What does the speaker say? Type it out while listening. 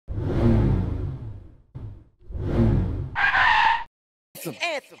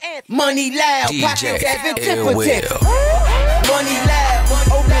Money loud, DJ pockets Ill Will. Money loud,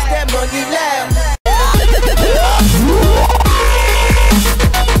 oh miss that money loud.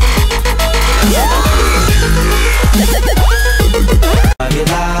 Love your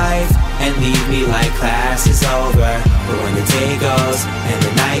life and leave me like class is over. But when the day goes and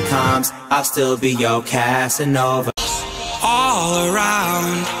the night comes, I'll still be your Casanova. All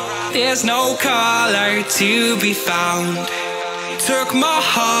around, there's no color to be found. Took my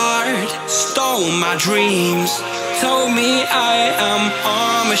heart, stole my dreams, told me I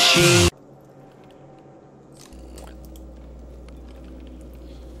am a machine.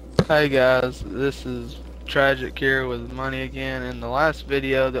 Hey guys, this is Tragic here with Money again. In the last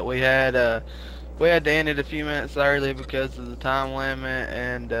video that we had to end it a few minutes early because of the time limit,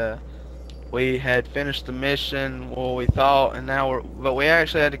 and we had finished the mission, well we thought, and now but we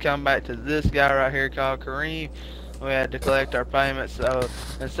actually had to come back to this guy right here called Kareem. We had to collect our payments, so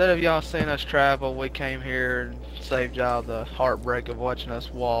instead of y'all seeing us travel, we came here and saved y'all the heartbreak of watching us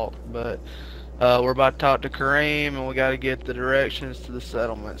walk. But we're about to talk to Kareem, and we got to get the directions to the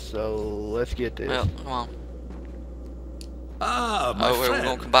settlement, so let's get this. Well, come on. Ah, my friend. We're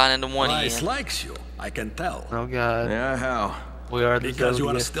gonna combine into one Rice again. likes you, I can tell. Oh God. Yeah, how? We are the Because you are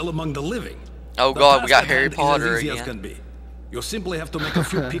Zodiac. still among the living. Oh The God, we task got at Harry hand is Potter as easy as again. can be. You simply have to make a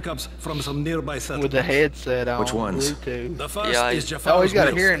few pickups from some nearby settlements. With the headset on. Which ones? Bluetooth. The first Yeah, is Oh, Jafar's he's got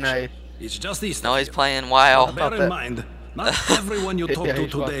a wheel hearing station. aid. It's just east No, of he's here. playing WoW. Bear that- in mind, not everyone you talk Yeah, to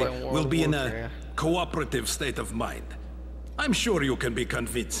he's probably today playing World will of be in Warfare, a yeah. cooperative state of mind. I'm sure you can be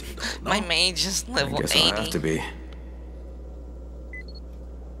convincing, though, My no? mage is I level guess 80. I'll have to be.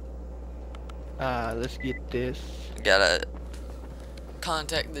 Let's get this. Gotta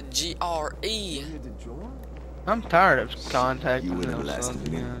contact the GRE. I'm tired of contacting wouldn't them last sons of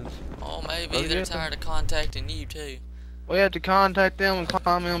again. guns. Oh, maybe Oh, they're yeah. tired of contacting you too. We have to contact them and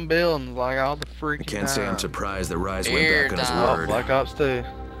climb in buildings like all the freaking I can't say I'm time. surprised that Rise went Weird back on his time. Oh, word. Black Ops 2.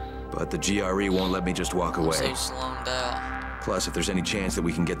 But the GRE won't let me just walk I'm away. so slummed out. Plus, if there's any chance that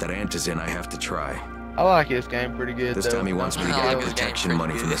we can get that Antis in, I have to try. I like this game pretty good. This though. time he wants me to I get like the this game protection pretty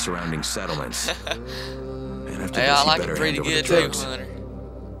money from good. the surrounding settlements. And after Hey, this, I he like better it pretty hand over the good too, drugs. Hunter.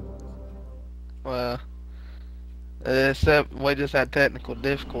 Well, except we just had technical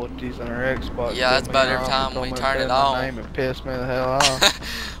difficulties on our Xbox. Yeah, that's Put me about every off time and told we me to turn say it my on. Name and pissed me the hell off.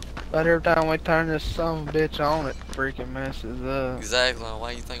 But every time we turn this son of a bitch on, it freaking messes up. Exactly.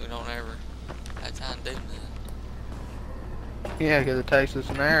 Why you think we don't ever have time to do that? Yeah, because it takes us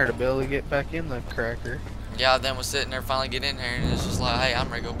an hour to be able to get back in the cracker. Yeah, then we're sitting there, finally get in there, and it's just like, hey, I'm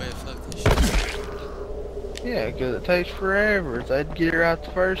ready to go bed. Fuck this shit. Yeah, because it takes forever. If they'd get her out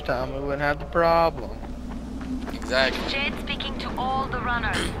the first time, we wouldn't have the problem. Exactly. Jade speaking to all the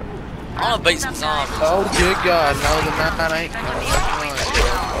runners. I wanna beat some zombies. Oh, good God, no, the night ain't coming.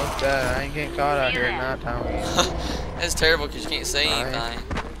 Fuck that, I ain't getting caught out here at nighttime again. It's terrible because you can't see anything.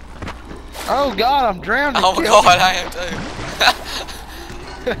 Oh God, I'm drowning. Oh my Kill God, me. I am too.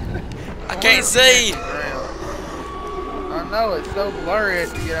 I can't see. I know, it's so blurry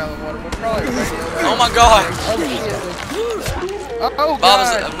to get out of the water. We're probably Oh my God. Oh shit. Oh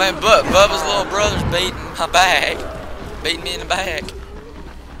God. Bubba's little brother's beating my back. Beating me in the back.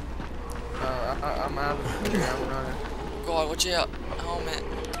 I'm out of here. I'm running. God, watch out. Oh man.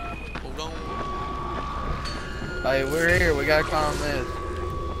 Hold on. Hey, we're here. We gotta climb this.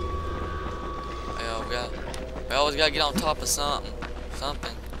 Yeah, we always gotta get on top of something.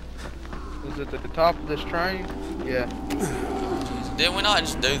 Something. Is it at the top of this train? Yeah. Jeez. Did we not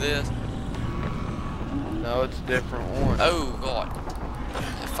just do this? No, it's a different one. Oh God.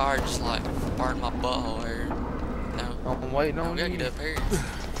 That fire just like burned my butthole here. No. I'm waiting No, on we gotta you. get up here.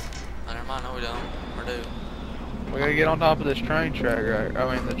 Oh, never mind, no we don't. Or do. We gotta get on top of this train track right.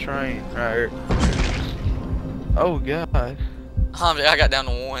 I mean the train right here. Oh God. I got down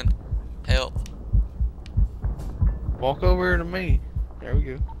to 1. Help. Walk over here to me. There we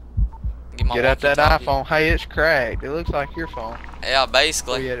go. Get out that walkie-talkie. iPhone. Hey, it's cracked. It looks like your phone. Yeah, Oh,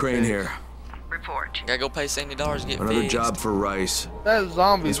 basically. yeah, Grain here. Report. Gotta go pay $70 to get Another fixed. job for Rice. That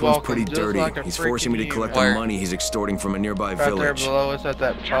zombie's This one's walking pretty just dirty. like a He's forcing me to freaking collect human. the money he's extorting from a nearby Right there village. below us at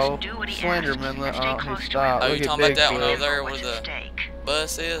that pole. do what he Slenderman, asks. Stay close he to stopped. Oh, Look you at talking about that one Bigfoot. over there where What's the at stake?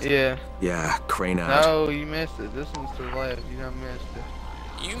 bus is? Yeah. Yeah, crane out. No, you missed it. This one's to the left. You done missed it.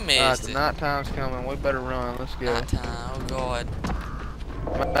 You Alright, missed the it. nighttime's coming. We better run. Let's go. Nighttime. Oh God.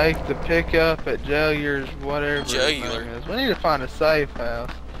 Make the pickup at Jailier's whatever his name Jailer. is. We need to find a safe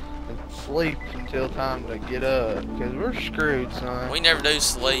house and sleep until time to get up. Because we're screwed, son. We never do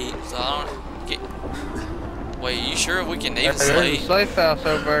sleep, so I don't get. Wait, you sure we can even There's a sleep? safe house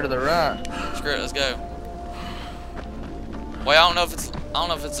over there to the right. Screw it, let's go. Wait, I don't know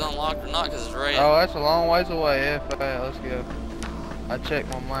if it's unlocked or not because it's red. Oh, that's a long ways away. Yeah, let's go. I checked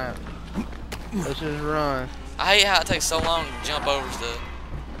my map. Let's just run. I hate how it takes so long to jump over stuff.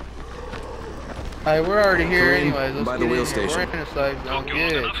 Hey, we're already here Kareem, anyways. Let's by get the wheel in here. station. We're in a safe zone.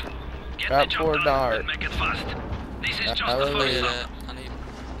 Good. Get Right the before job done dark. and make it fast. This is just I the love Look first at stop. that. I need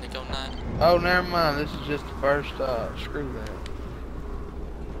to go 9. Oh, never mind. This is just the first stop. Screw that.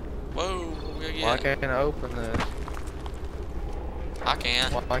 Whoa, we gotta Why get it. can't I open this? I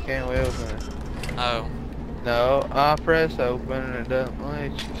can't. Why can't we open it? Oh, No, I press open and it doesn't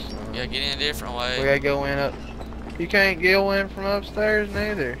let you. Son. you gotta get in a different We way. gotta go in up. You can't go in from upstairs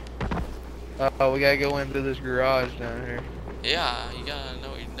neither. Oh, we gotta go into this garage down here. Yeah, you gotta know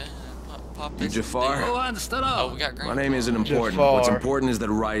what you're doing. Pop You this. Jafar? Who wants to Oh, know? we got green. My name isn't important. Jafar. What's important is that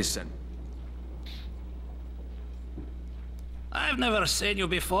Rise sent. I've never seen you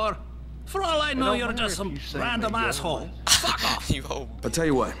before. For all I know, don't you're matter just if some you say random me, asshole. Fuck off. You old. I'll tell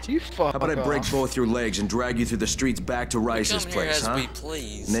you what. You fuck How about I break off. both your legs and drag you through the streets back to Rice's Come here place, as huh? we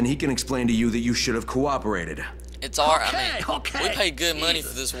please. And then he can explain to you that you should have cooperated. It's our. I Okay, mean, okay. we pay good money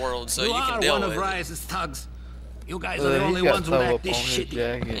Jesus. for this world, so you you can are deal one with of it. Rise's thugs. You guys are He's the only got ones who throw act up this on his shitty.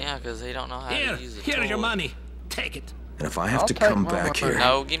 jacket. Yeah, because they don't know how Here, to use it. here's your money. Take it. And if I have I'll to take come my back money. here,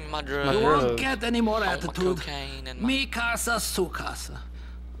 No, give me my drugs. You drugs. won't get any more I want my attitude. cocaine and my Mi casa, su casa.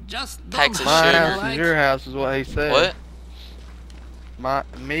 Just don't Texas My sugar. house like- is your house is what he said.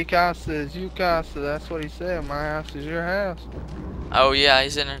 What? Me casa is you casa. That's what he said. My house is your house. Oh yeah,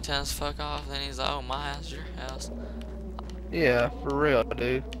 he's in there telling us fuck off. Then he's like, oh my house, your house. Yeah, for real,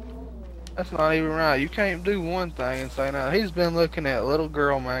 dude. That's not even right. You can't do one thing and say no. He's been looking at little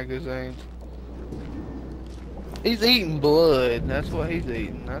girl magazines. He's eating blood. That's what he's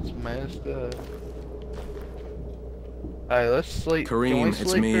eating. That's messed up. Hey, let's sleep. Can we Kareem, it's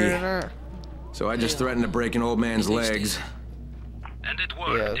sleep me. here tonight? so I just threatened to break an old man's legs. And it Yeah,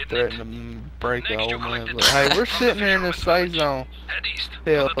 worked, didn't threatening to break the Next, you old man's collected leg. the Hey, we're from sitting the here in this Fisherman's safe zone. Village. Head east.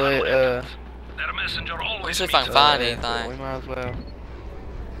 Hell, to the tunnel end. Their messenger Let's always see if I meets can find We anything. might as well.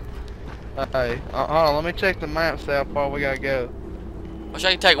 Hey, hold on, let me check the map, see how far we gotta go. Wish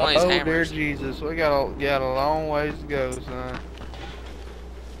I could take one of these Oh, dear hammers. Jesus, we got a long ways to go, son.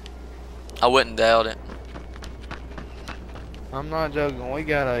 I wouldn't doubt it. I'm not joking, we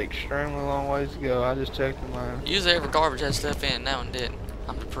got an extremely long ways to go. I just checked the map. Usually every garbage has stuff in it, now and didn't.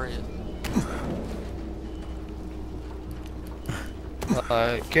 I'm depressed.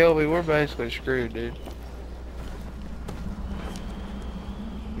 Kelby, we're basically screwed, dude.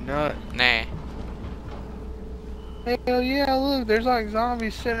 You know it? Nah. Hell yeah, look, there's like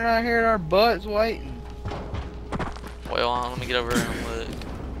zombies sitting right here at our butts waiting. Well, let me get over here and look.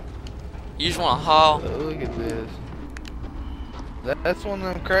 You just want to haul? Look at this. That's one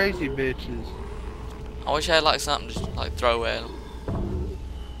of them crazy bitches. I wish I had like something to just like throw at them.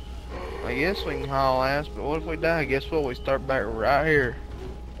 I guess we can haul ass, but what if we die? Guess what? We start back right here.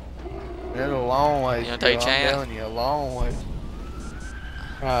 That's a long ways. You to gonna take go, a I'm chance? telling you, a long ways.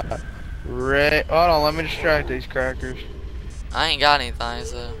 Alright. Hold on, let me distract these crackers. I ain't got anything,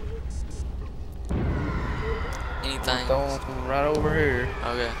 so. Anything. Throwing them right over here.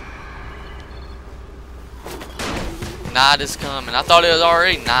 Okay. Night is coming. I thought it was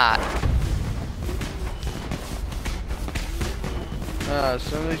already night. As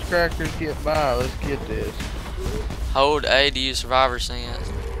soon as these crackers get by, let's get this. Hold A to use survivor sense.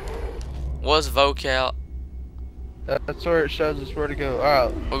 What's vocal? That's where it shows us where to go.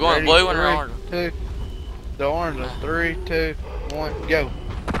 Alright. We're going ready? blue one or 3, orange? 2. The orange one. 3, 2, 1, go.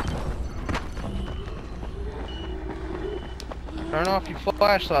 Turn off your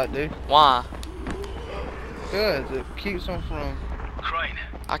flashlight, dude. Why? Good. It keeps them from. Crane.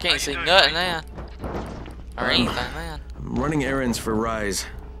 I can't see nothing now. Or anything, man. I'm running errands for Rise.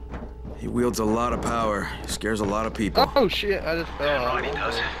 He wields a lot of power, scares a lot of people. Oh shit! I just fell Damn out. right he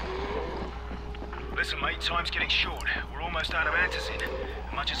does. Listen, mate, time's getting short. We're almost out of antizin.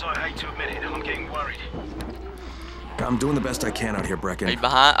 Much as I hate to admit it, I'm getting worried. I'm doing the best I can out here, Are you Brecken.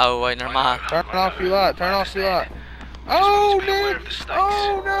 behind? Oh, wait, never mind. Turn off your light. Turn off your light. Oh, Just wanted to be aware dude! of the stakes.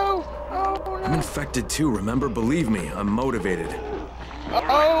 Oh no! Oh I'm no! infected too, remember? Believe me, I'm motivated.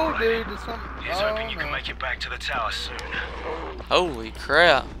 Oh, dude! There's something. Here's Oh hoping you can no! make it back to the tower soon. Holy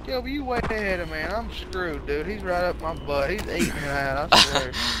crap. Yo, you way ahead of me. I'm screwed, dude. He's right up my butt. He's eating me out. I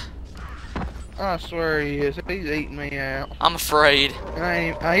swear. I swear he is. He's eating me out. I'm afraid.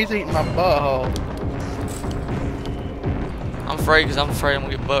 And he's eating my butthole. I'm afraid because I'm afraid I'm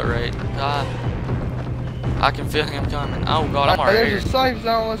gonna get butt raped. God. I can feel him coming. Oh god, I'm already There's a here. safe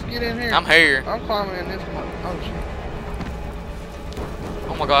zone. Let's get in here. I'm here. I'm climbing in this one. Oh shit.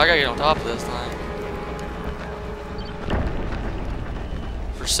 Oh my god, I gotta get on top of this thing.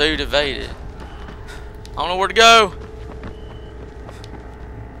 Pursuit evaded. I don't know where to go.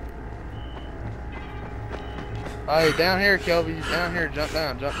 Hey, down here, Kelby. Down here. Jump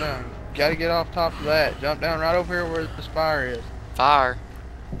down. Jump down. Gotta get off top of that. Jump down right over here where the spire is. Fire.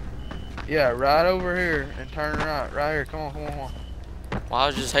 Yeah, right over here and turn right. Right here. Come on, come on, come on. Well, I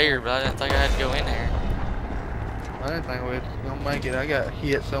was just here, but I didn't think I had to go in there. I didn't think we was gonna make it. I got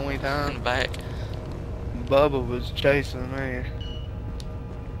hit so many In times. the back. Bubba was chasing me.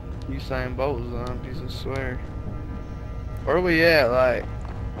 Usain Bolt zombies, I swear. Where are we at? Like,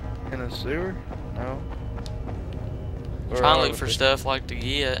 in a sewer? No. Where Trying to are look for we? stuff like to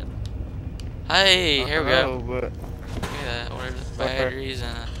get. Hey, here we go. But, Look at that. Where's the batteries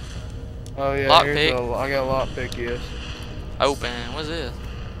and a oh yeah, Lock here's pick. I got a lockpick, yes. open. What's this?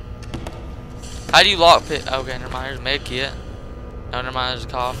 How do you lockpick? Okay, never mind. There's a med kit. No, never mind.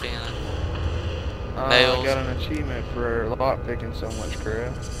 There's coffee and I nails. got an achievement for lockpicking so much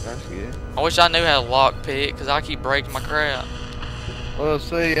crap. That's good. I wish I knew how to lockpick because I keep breaking my crap. Well,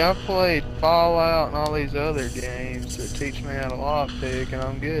 see, I played Fallout and all these other games that teach me how to lockpick, and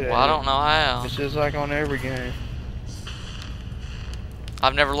I'm good at Well, I it. don't know how. It's just like on every game.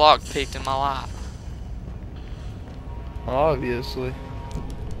 I've never lockpicked in my life. Obviously.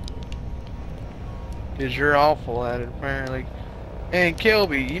 Because you're awful at it, apparently. And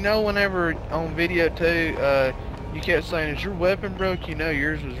Kelby, you know whenever on video too, you kept saying, is your weapon broke? You know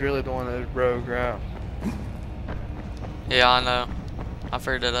yours was really the one that was broke, right? Yeah, I know. I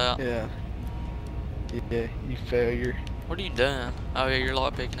figured it out. Yeah. Yeah, you failure. What are you doing? Oh yeah, you're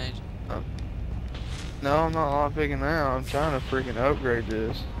lockpicking agent. No, I'm not lockpicking now. I'm trying to freaking upgrade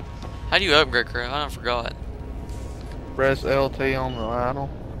this. How do you upgrade crap? I done forgot. Press LT on the idle.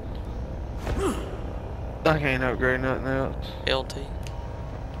 I can't upgrade nothing else. LT.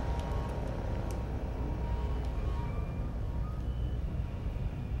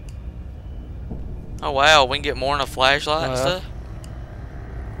 Oh wow, we can get more than a flashlight and stuff.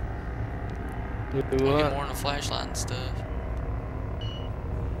 Do We can get what? more than a flashlight and stuff.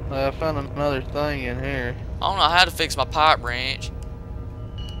 I found another thing in here. I don't know how to fix my pipe wrench.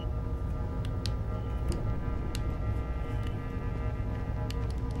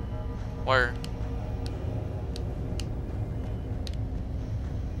 Where?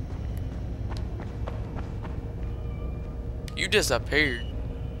 You disappeared.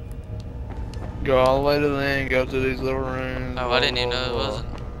 Go all the way to the end, go through these little rooms. Oh, I didn't even know it wasn't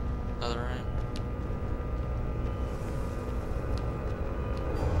another room.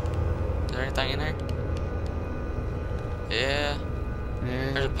 Is there anything in there? Yeah.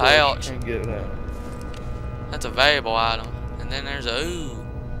 Yeah, There's a pouch. Can't get it out. That's a valuable item. And then there's a ooh.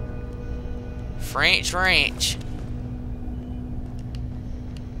 French wrench.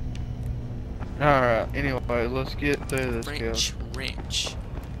 Alright, anyway, let's get through this, kill. French wrench.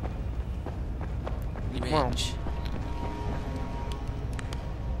 Come on. Wrench.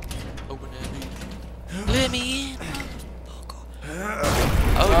 Open it. Let me in.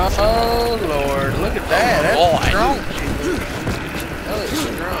 Oh, Oh Lord, look at that. That's boy. strong. That looks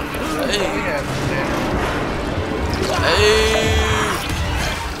strong. That's what we have for dinner. Hey.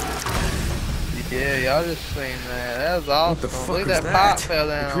 Yeah, y'all just seen that. That was awesome. What the fuck Look was at that pipe that? fell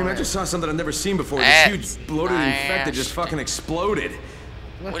down. Cream, I there. just saw something I've never seen before. That's This huge bloated infected just fucking exploded.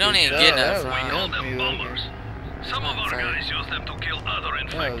 Look We don't at even that. get That nothing was from it. yummy looking. Some of our guys use them to kill other That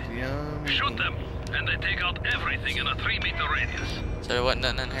was infected. yummy. Shoot them, and they take out everything in a 3-meter radius. So there wasn't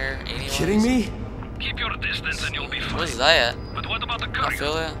nothing in here anyway. Kidding me? Keep your distance and you'll be fine. What is that? But what about the I courier?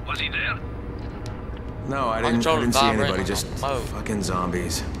 feel that. Was he there? No, I control didn't the see vibrator anybody. on Just mode. fucking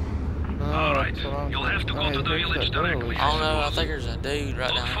zombies. Oh, Alright, that's what I'm you'll have to go saying. to the Hey, village fix that door. directly. I don't know. I think there's a dude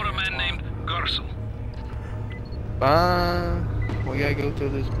right Look down for a man here. named Gersel. Fine. We gotta go through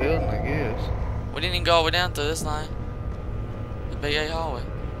this building, I guess. We didn't even go all the way down through this thing. The BA hallway.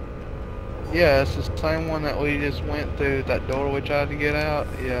 Yeah, it's the same one that we just went through, that door we tried to get out.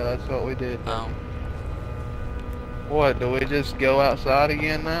 Yeah, that's what we did. What, do we just go outside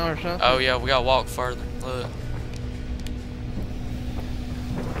again now or something? Oh yeah, we gotta walk further. Look.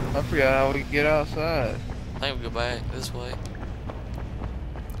 I forgot how we get outside. I think we go back this way.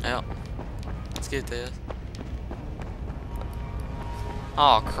 Yep. Let's get this.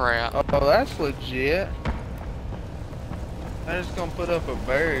 Oh crap. Oh, that's legit. They're just gonna put up a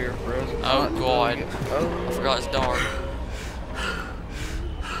barrier for us. Oh, not to God. get- I Oh, forgot it's dark.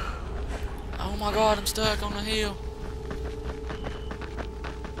 Oh my god, I'm stuck on the hill.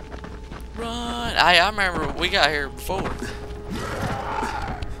 Run! Hey, I remember we got here before.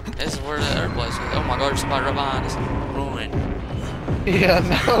 This is where the other place is. Oh my god, there's somebody right behind us. Run.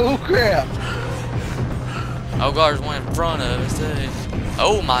 yeah, no crap. Oh God, there's one in front of us too.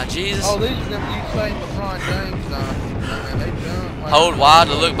 Oh my Jesus. Oh, these are them you say LeBron James zombies. Man, they jump like Hold wide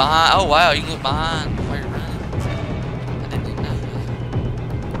to look behind. Oh wow, you can look behind while you're running. I didn't even know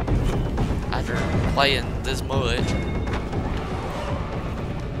that. After playing this much.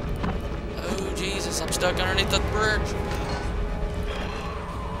 Oh Jesus, I'm stuck underneath the bridge.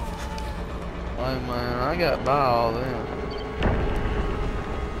 Hey man, I got by all them.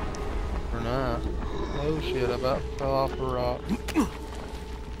 For now. Oh shit, I about fell off a rock.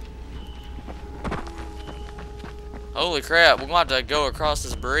 Holy crap, we're going to have to go across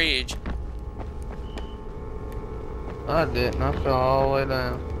this bridge. I didn't, I fell all the way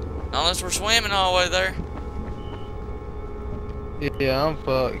down. Unless we're swimming all the way there. Yeah, I'm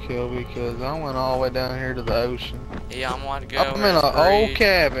fucked, Kilby, because I went all the way down here to the ocean. Yeah, I'm going to go I'm over in this an old bridge.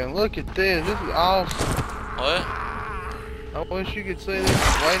 cabin. Look at this. This is awesome. What? I wish you could see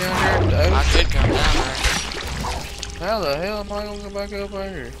this way down here at the I ocean. could come down there. How the hell am I gonna go back up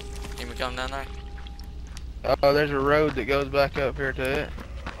here? Can we come down there? Oh, there's a road that goes back up here to it.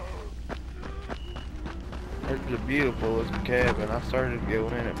 There's a beautiful looking cabin. I started to go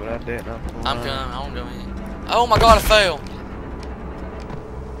in it, but I didn't. I'm coming. I won't go in. Oh my God, I fell.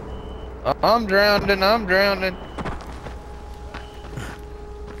 I'm drowning. I'm drowning.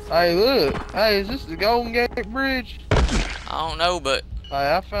 Hey, look. Hey, is this the Golden Gate Bridge? I don't know, but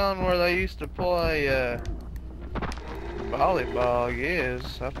Hey, I found where they used to play volleyball, I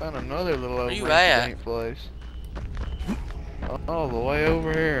guess. I found another little Where you old at? place. Oh, the way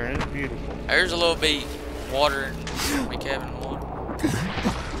over here, and it's beautiful. there's a little bit water. My cabin water.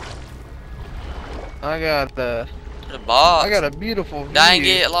 I got There's a box. I got a beautiful view. Dang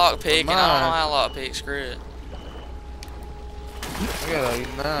it, lockpicking. I don't know mine. how lockpick. Screw it. I got a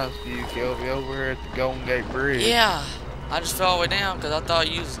nice view, Kelby, over here at the Golden Gate Bridge. Yeah, I just fell all the way down because I thought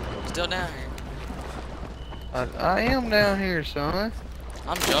you was still down here. I am down here, son.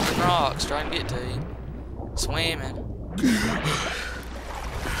 I'm jumping rocks trying to get to you. Swimming.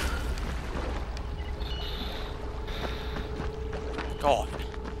 God.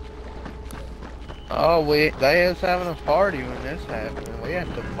 Oh, they was having a party when this happened. We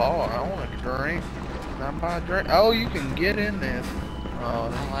had to bar. I want a drink. Can I buy a drink? Oh, you can get in this. Oh,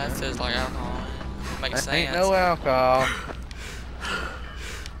 Well, that says like alcohol. Makes that sense. ain't no alcohol.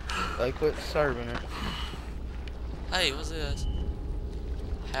 They quit serving it. Hey, what's this?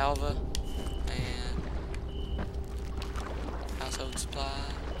 Halva and household supply.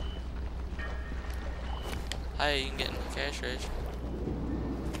 Hey, you can get in the cash register.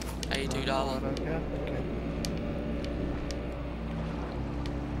 $82. Okay.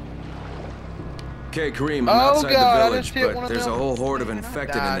 Okay, Kareem, I'm Oh, outside God, I the village, just hit one but of there's a them. whole horde of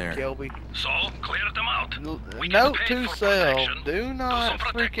infected in there. Kelby. So, cleared them out. We get Note paid to for self, protection. do not some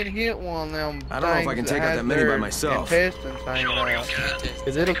protecting. freaking hit one of them I don't know if I can things take out has that many by their myself. intestines hanging Sure you out. can.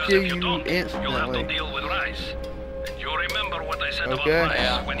 Cause it'll Because kill if you you don't, you'll have to instantly. deal with Rice. And you remember what I said Okay. about Rice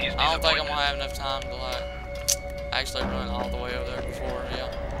Yeah, when he's I don't think I'm disappointed. gonna have enough time to like actually run all the way over there before. Yeah,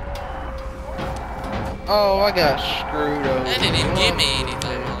 Oh, I got screwed over. they didn't even give me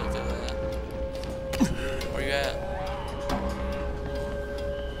anything. When I looked at that. Where you at?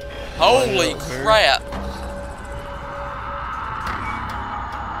 Holy crap!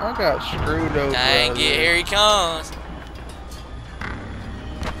 I got screwed over. Dang it, here he comes.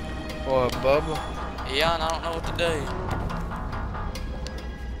 What, Bubba? Yeah, and I don't know what to do.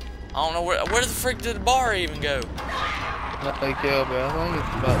 I don't know where the frick did the bar even go? Hey, Kelby, I think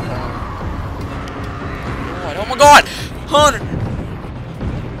it's about time. Oh my God, Hunter!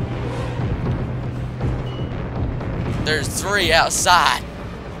 There's 3 outside.